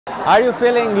Are you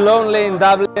feeling lonely in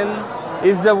Dublin?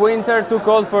 Is the winter too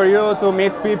cold for you to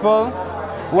meet people?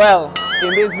 Well,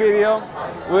 in this video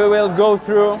we will go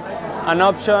through an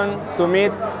option to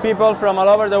meet people from all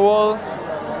over the world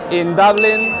in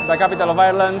Dublin, the capital of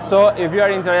Ireland. So if you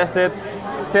are interested,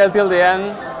 stay till the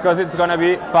end because it's gonna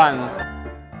be fun.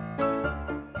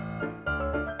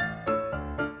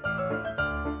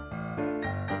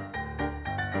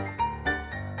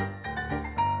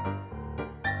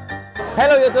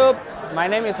 Hello YouTube, my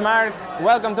name is Mark,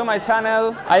 welcome to my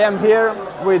channel. I am here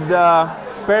with the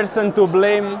person to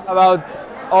blame about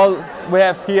all we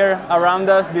have here around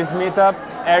us, this meetup,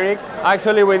 Eric.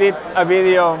 Actually we did a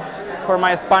video for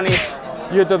my Spanish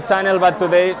YouTube channel, but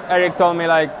today Eric told me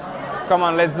like, come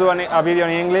on, let's do a video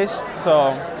in English.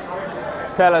 So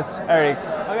tell us, Eric.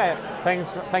 Okay,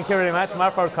 thank you very much,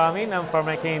 Mark, for coming and for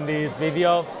making this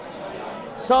video.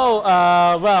 So,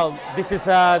 well, this is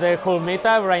the whole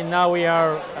meetup. Right now we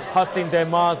are hosting the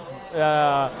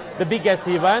biggest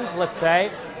event, let's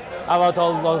say, about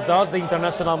all of those, the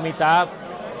international meetup.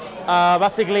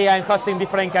 Basically, I'm hosting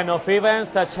different kind of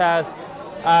events, such as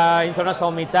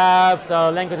international meetups,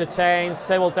 language exchange,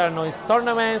 table tennis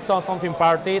tournaments, or something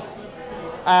parties.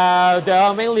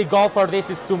 The mainly goal for this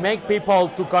is to make people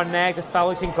to connect,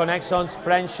 establishing connections,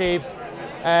 friendships,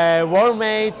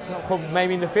 workmates,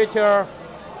 maybe in the future.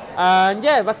 And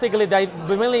yeah, basically the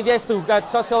main idea is to get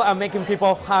social and making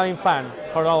people having fun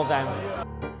for all of them.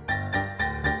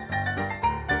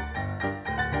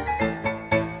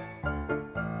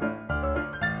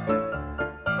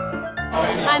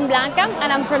 I'm Blanca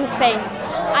and I'm from Spain.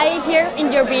 I hear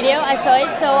in your video, I saw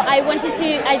it, so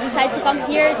I decided to come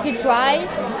here to try,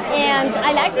 and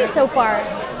I like it so far.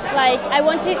 Like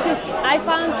because I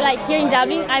found like here in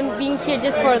Dublin, I'm being here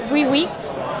just for 3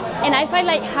 weeks. And I find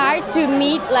like hard to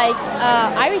meet like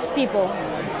Irish people,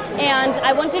 and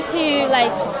I wanted to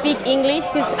like speak English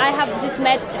because I have just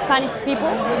met Spanish people,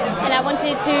 and I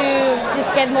wanted to just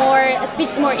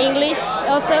speak more English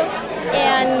also,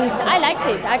 and I liked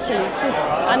it actually because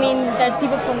I mean there's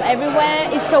people from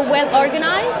everywhere. It's so well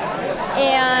organized,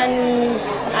 and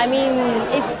I mean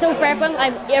it's so frequent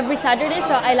every Saturday,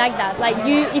 so I like that. Like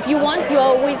if you want, you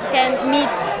always can meet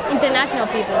international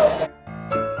people.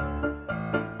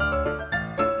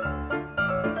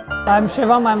 I'm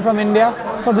Shivam, I'm from India.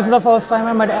 So this is the first time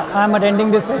I'm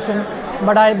attending this session,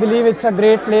 but I believe it's a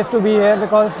great place to be here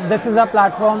because this is a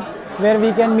platform where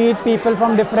we can meet people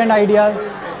from different ideas,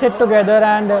 sit together,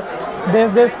 and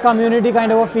there's this community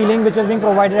kind of a feeling which is being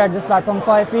provided at this platform.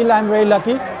 So I feel I'm very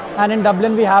lucky, and in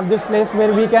Dublin we have this place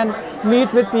where we can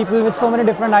meet with people with so many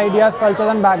different ideas, cultures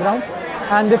and background,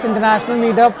 and this international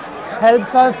meetup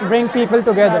helps us bring people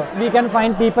together. We can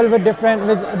find people with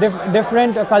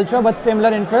different culture but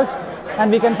similar interests,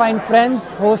 and we can find friends,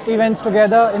 host events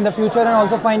together in the future, and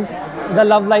also find the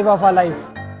love life of our life.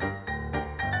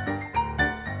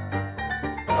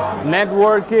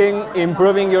 Networking,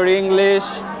 improving your English,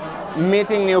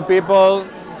 meeting new people,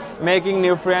 making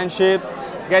new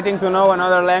friendships, getting to know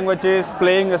another languages,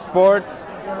 playing a sport.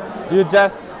 You're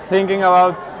just thinking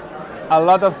about a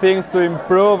lot of things to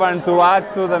improve and to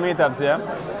add to the meetups, yeah?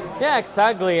 Yeah,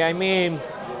 exactly. I mean,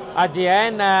 at the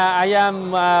end, I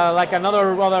am like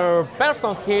another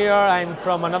person here. I'm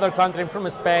from another country, I'm from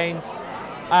Spain.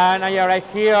 And I arrived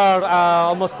here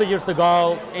almost 2 years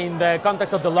ago in the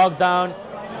context of the lockdown.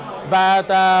 But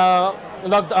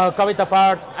COVID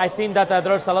apart, I think that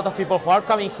there's a lot of people who are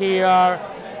coming here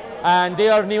and they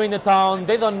are new in the town.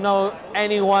 They don't know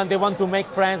anyone. They want to make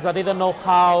friends, but they don't know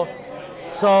how.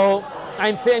 So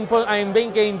I'm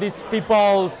thinking in these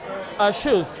people's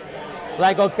shoes.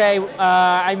 Like, okay,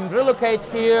 I'm relocated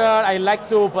here, I like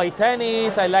to play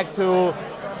tennis, I like to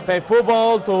play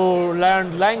football, to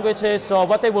learn languages, so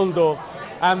what I will do?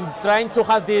 I'm trying to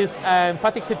have this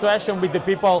emphatic situation with the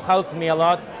people helps me a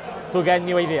lot to get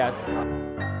new ideas.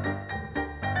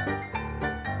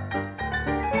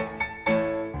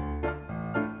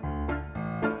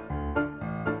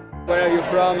 Where are you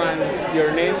from and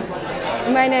your name?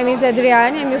 My name is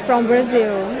Adriane, I'm from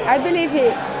Brazil. I believe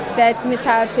that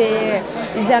meetup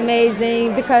is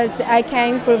amazing because I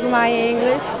can improve my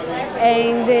English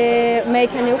and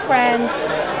make new friends.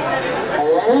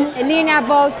 Learn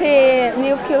about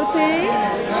new culture,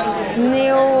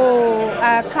 new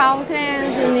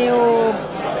contents, new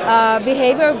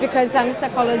behavior because I'm a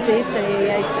psychologist.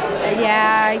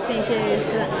 I think it's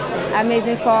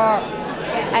amazing for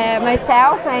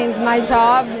myself and my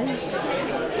job.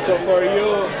 So for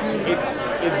you, it's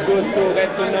good to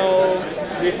get to know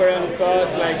different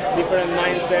thoughts, like different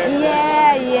mindsets.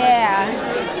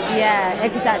 Yeah,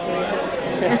 exactly.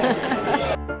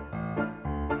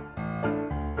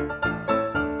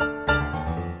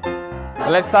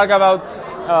 Let's talk about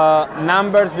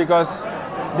numbers, because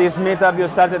this meetup you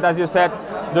started, as you said,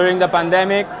 during the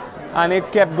pandemic, and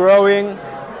it kept growing.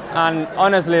 And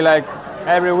honestly, like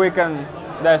every weekend,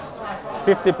 there's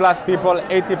 50 plus people,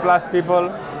 80 plus people.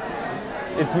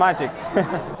 It's magic.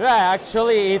 Yeah,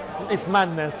 actually, it's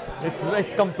madness.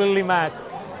 It's completely mad.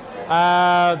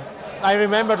 I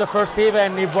remember the first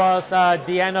event. It was at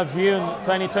the end of June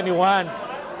 2021,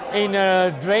 in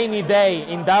a rainy day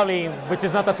in Dublin, which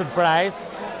is not a surprise,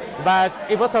 but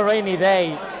it was a rainy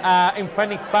day in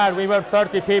Phoenix Park. We were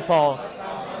 30 people.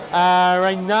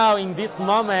 Right now, in this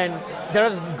moment,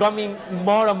 there's coming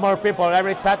more and more people.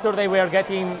 Every Saturday we are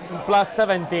getting plus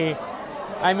 70.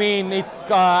 I mean,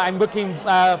 I'm booking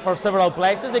for several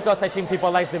places because I think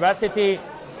people like diversity.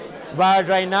 But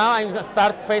right now I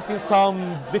start facing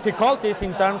some difficulties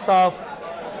in terms of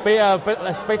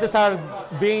spaces are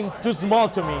being too small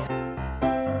to me.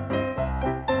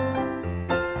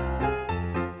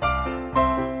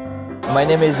 My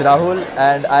name is Rahul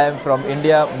and I am from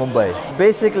India, Mumbai.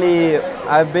 Basically,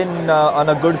 I've been on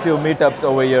a good few meetups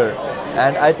over here,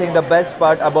 and I think the best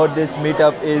part about this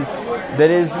meetup is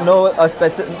there's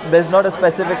not a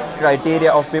specific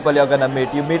criteria of people you're gonna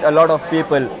meet. You meet a lot of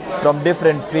people from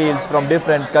different fields, from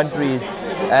different countries,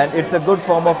 and it's a good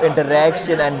form of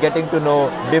interaction and getting to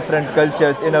know different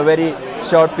cultures in a very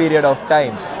short period of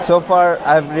time. So far,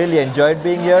 I've really enjoyed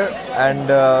being here, and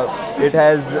it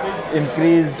has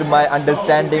increased my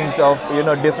understandings of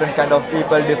different kind of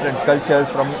people, different cultures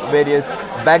from various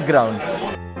backgrounds.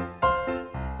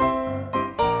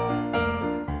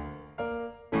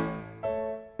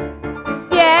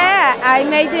 Yeah, I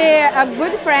made a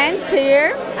good friends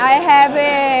here. I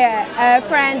have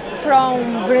friends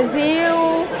from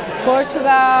Brazil,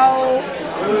 Portugal,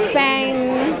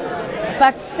 Spain,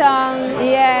 Pakistan.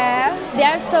 Yeah, They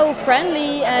are so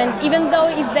friendly, and even though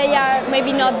if they are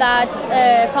maybe not that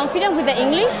confident with the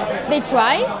English, they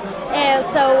try.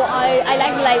 So I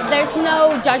like there's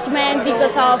no judgment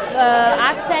because of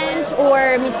accent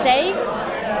or mistakes,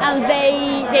 and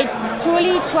they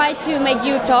truly try to make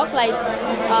you talk, like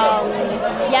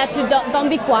don't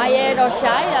be quiet or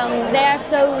shy. They are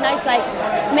so nice. Like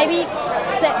maybe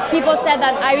people said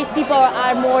that Irish people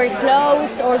are more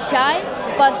closed or shy,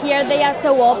 but here they are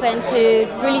so open to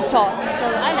really talk. So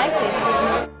I like it.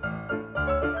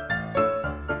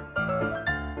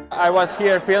 I was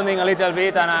here filming a little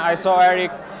bit, and I saw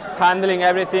Eric handling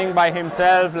everything by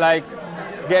himself, like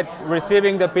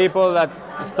receiving the people that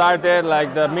started,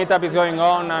 like the meetup is going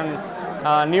on and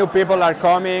new people are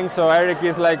coming, so Eric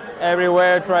is like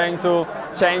everywhere trying to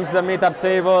change the meetup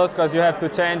tables, because you have to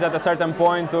change at a certain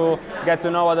point to get to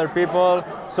know other people.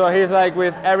 So he's like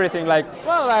with everything.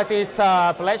 Well, it's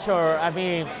a pleasure. I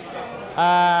mean,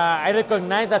 I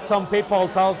recognize that some people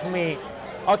tells me,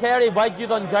 okay, Eric, why you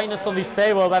don't join us to this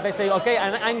table? But I say, okay,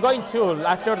 and I'm going to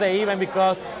after the event,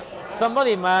 because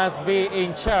somebody must be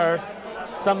in charge.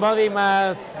 Somebody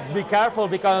must be careful,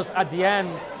 because at the end,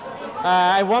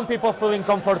 I want people feeling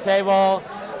comfortable.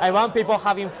 I want people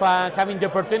having fun, having the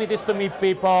opportunities to meet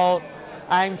people.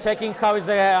 I'm checking how is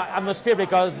the atmosphere,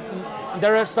 because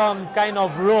there are some kind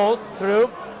of rules through,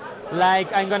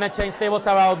 like I'm gonna change tables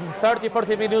around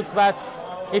 30-40 minutes, but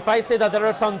if I say that there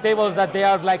are some tables that they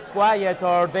are like quiet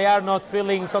or they are not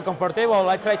feeling so comfortable,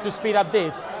 I try to speed up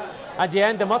this. At the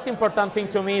end, the most important thing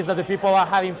to me is that the people are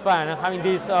having fun and having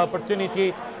this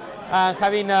opportunity and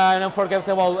having an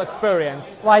unforgettable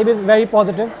experience. Vibe is very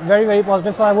positive, very, very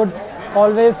positive. So I would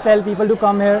always tell people to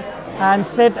come here and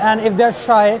sit, and if they're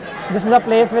shy, this is a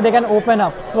place where they can open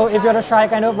up. So if you're a shy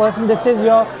kind of person, this is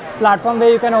your platform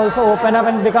where you can also open up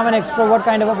and become an extrovert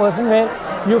kind of a person, where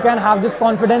you can have this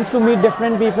confidence to meet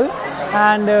different people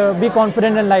and be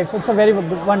confident in life. So it's a very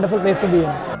wonderful place to be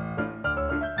in.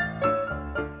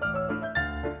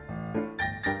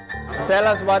 Tell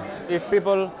us what, if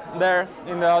people there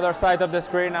in the other side of the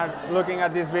screen are looking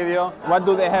at this video, what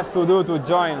do they have to do to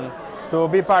join, to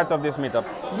be part of this meetup?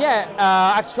 Yeah,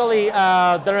 actually,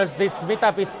 there is this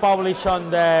meetup is published on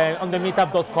the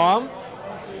meetup.com.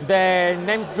 The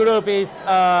names group is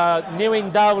New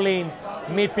in Dublin,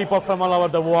 meet people from all over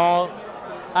the world,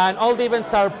 and all the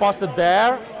events are posted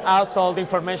there. Also, all the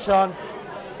information.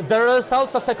 There is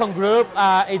also a second group.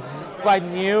 It's quite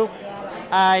new.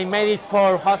 I made it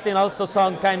for hosting also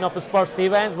some kind of sports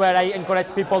events where I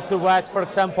encourage people to watch, for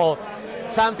example,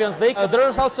 Champions League. There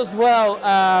is also as well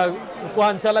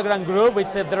one Telegram group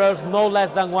which there is no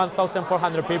less than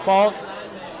 1,400 people,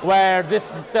 where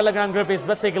this Telegram group is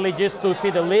basically just to see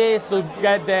the list, to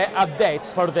get the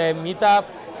updates for the meetup.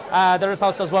 There is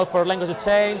also as well for language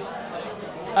exchange.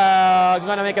 I'm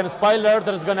gonna make a spoiler.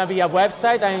 There's gonna be a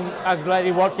website. I'm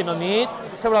already working on it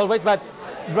several ways, but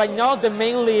right now the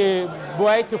mainly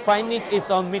way to find it is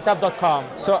on meetup.com.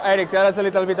 So Eric, tell us a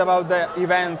little bit about the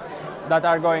events that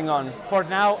are going on. For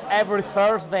now, every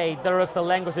Thursday there is a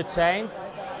language exchange.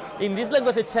 In this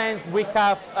language exchange, we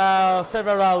have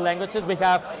several languages. We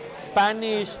have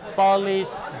Spanish, Polish,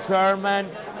 German,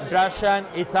 Russian,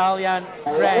 Italian,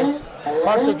 French,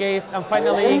 Portuguese, and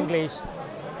finally English.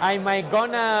 I'm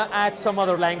gonna add some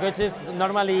other languages.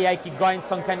 Normally, I keep going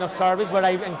some kind of service where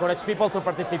I encourage people to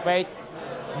participate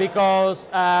because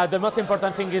the most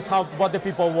important thing is what the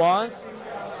people want.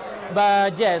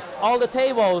 But yes, all the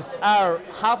tables are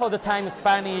half of the time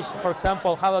Spanish, for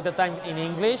example, half of the time in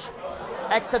English.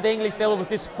 Except the English table,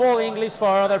 which is full English for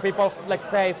other people, let's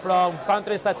say from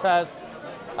countries such as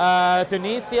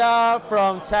Tunisia,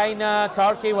 from China,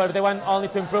 Turkey, where they want only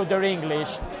to improve their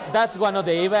English. That's one of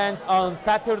the events. On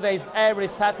Saturdays, every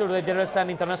Saturday there is an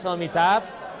international meetup.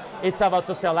 It's about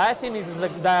socializing. This is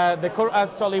like the core.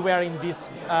 Actually, we are in this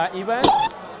event.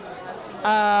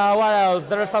 What else?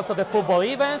 There is also the football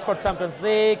events for Champions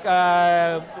League,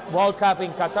 World Cup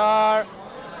in Qatar.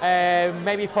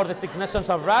 Maybe for the Six Nations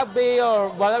of rugby or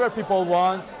whatever people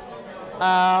want.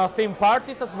 Theme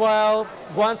parties as well,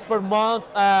 once per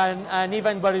month, and an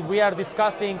event where we are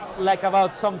discussing like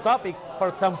about some topics, for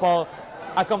example,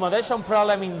 accommodation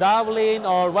problem in Dublin,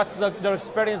 or what's their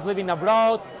experience living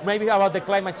abroad, maybe about the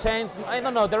climate change. I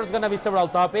don't know, there's going to be several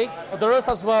topics. There is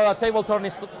as well a table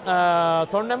tennis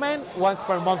tournament once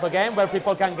per month again, where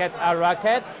people can get a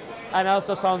racket and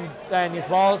also some tennis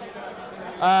balls.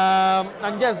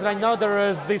 And yes, right now there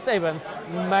is these events.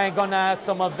 I'm gonna add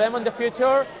some of them in the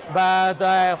future, but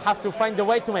I have to find a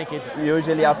way to make it.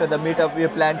 Usually after the meetup, we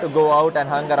plan to go out and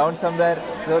hang around somewhere.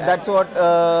 So that's what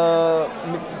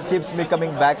keeps me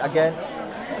coming back again.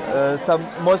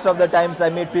 Most of the times I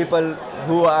meet people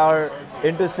who are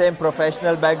into same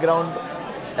professional background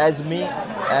as me,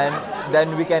 and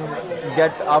then we can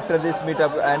get after this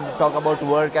meetup and talk about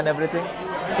work and everything.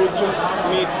 Did you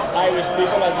meet Irish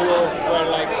people as you were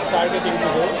like targeting to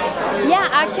do? Yeah,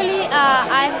 actually,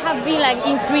 I have been like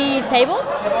in 3 tables.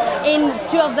 In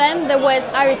 2 of them, there was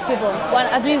Irish people.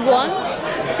 At least one.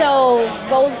 So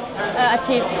both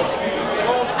achieved.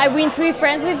 I bring 2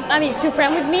 friends with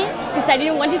me because I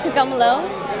didn't want you to come alone.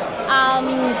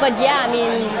 But yeah, I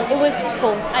mean, it was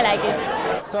cool. I like it.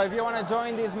 So if you want to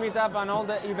join this meetup and all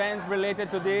the events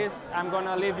related to this, I'm going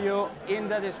to leave you in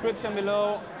the description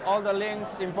below all the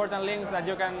links, important links that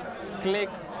you can click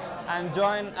and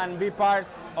join and be part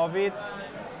of it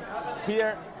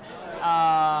here.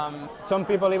 Some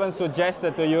people even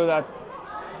suggested to you that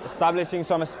establishing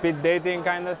some speed dating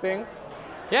kind of thing.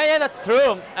 Yeah, that's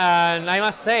true. And I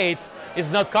must say, it's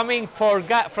not coming from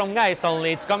guys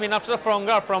only. It's coming also from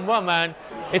girl, from women.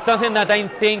 It's something that I'm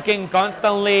thinking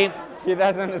constantly. He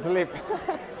doesn't sleep.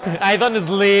 I don't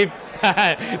sleep.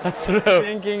 That's true.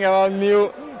 Thinking about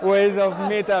new ways of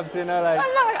meetups, you know, like.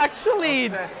 No, actually,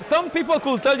 obsessed. Some people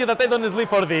could tell you that I don't sleep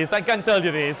for this. I can tell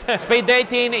you this. Speed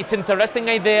dating, it's an interesting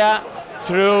idea,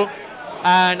 true.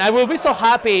 And I will be so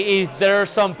happy if there are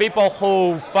some people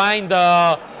who find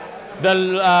the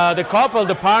couple,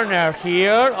 the partner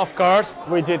here, of course.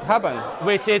 Which it happened.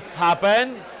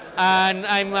 And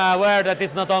I'm aware that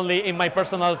it's not only in my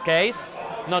personal case,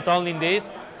 not only in this.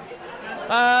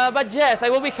 But yes, I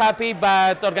will be happy,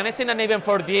 but organizing an event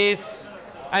for this,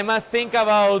 I must think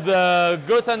about the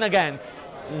good and against.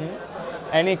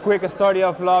 Mm-hmm. Any quick story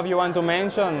of love you want to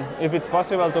mention, if it's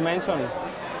possible to mention?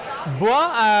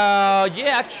 Well,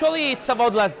 yeah, actually it's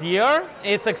about last year.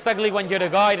 It's exactly 1 year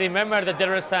ago. I remember that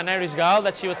there was an Irish girl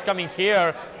that she was coming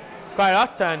here quite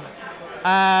often.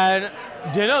 And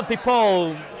you know,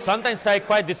 people sometimes are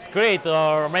quite discreet,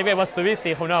 or maybe I was too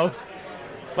busy, who knows.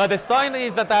 But the story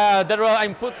is that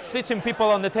I'm switching people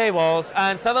on the tables,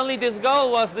 and suddenly this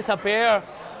girl was disappear.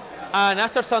 And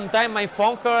after some time, I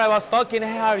phoned her. I was talking,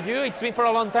 "Hey, how are you? It's been for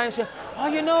a long time." She, "Oh,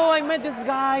 you know, I met this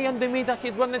guy on the meetup.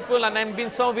 He's wonderful, and I've been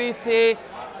so busy.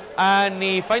 And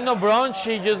if I know Brown,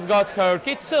 she just got her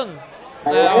kid soon.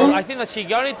 I think that she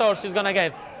got it, or she's gonna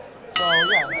get. So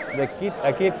yeah,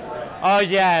 A kid. Oh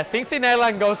yeah, things in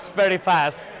Ireland goes very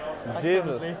fast.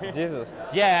 Jesus.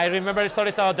 Yeah, I remember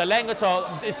stories about the language. So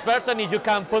this person, if you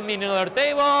can put me in another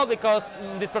table because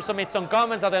this person made some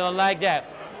comments that I don't like. Yeah,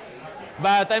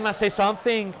 but I must say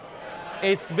something.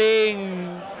 It's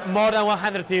been more than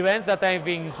 100 events that I've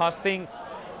been hosting,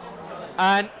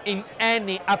 and in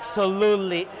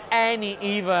absolutely any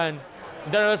event,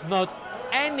 there is not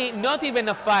even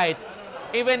a fight,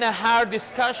 even a hard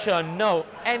discussion. No,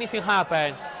 anything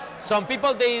happened. Some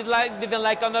people didn't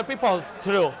like other people.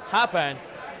 True, happened.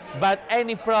 but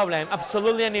any problem,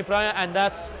 absolutely any problem, and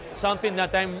that's something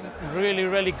that I'm really,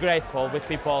 really grateful with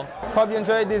people. Hope you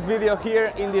enjoyed this video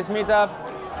here in this meetup.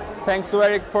 Thanks to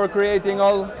Eric for creating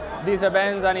all these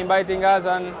events and inviting us,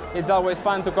 and it's always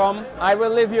fun to come. I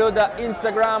will leave you the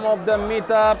Instagram of the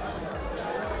meetup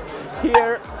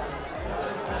here,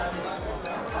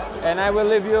 and I will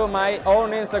leave you my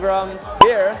own Instagram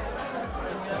here,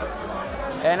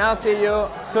 and I'll see you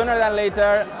sooner than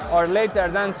later, or later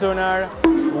than sooner,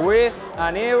 with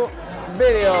a new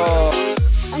video.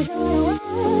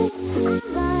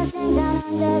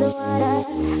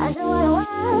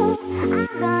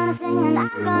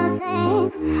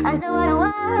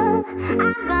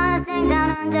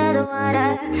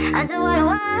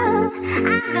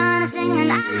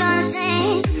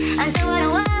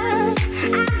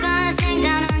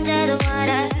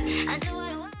 Until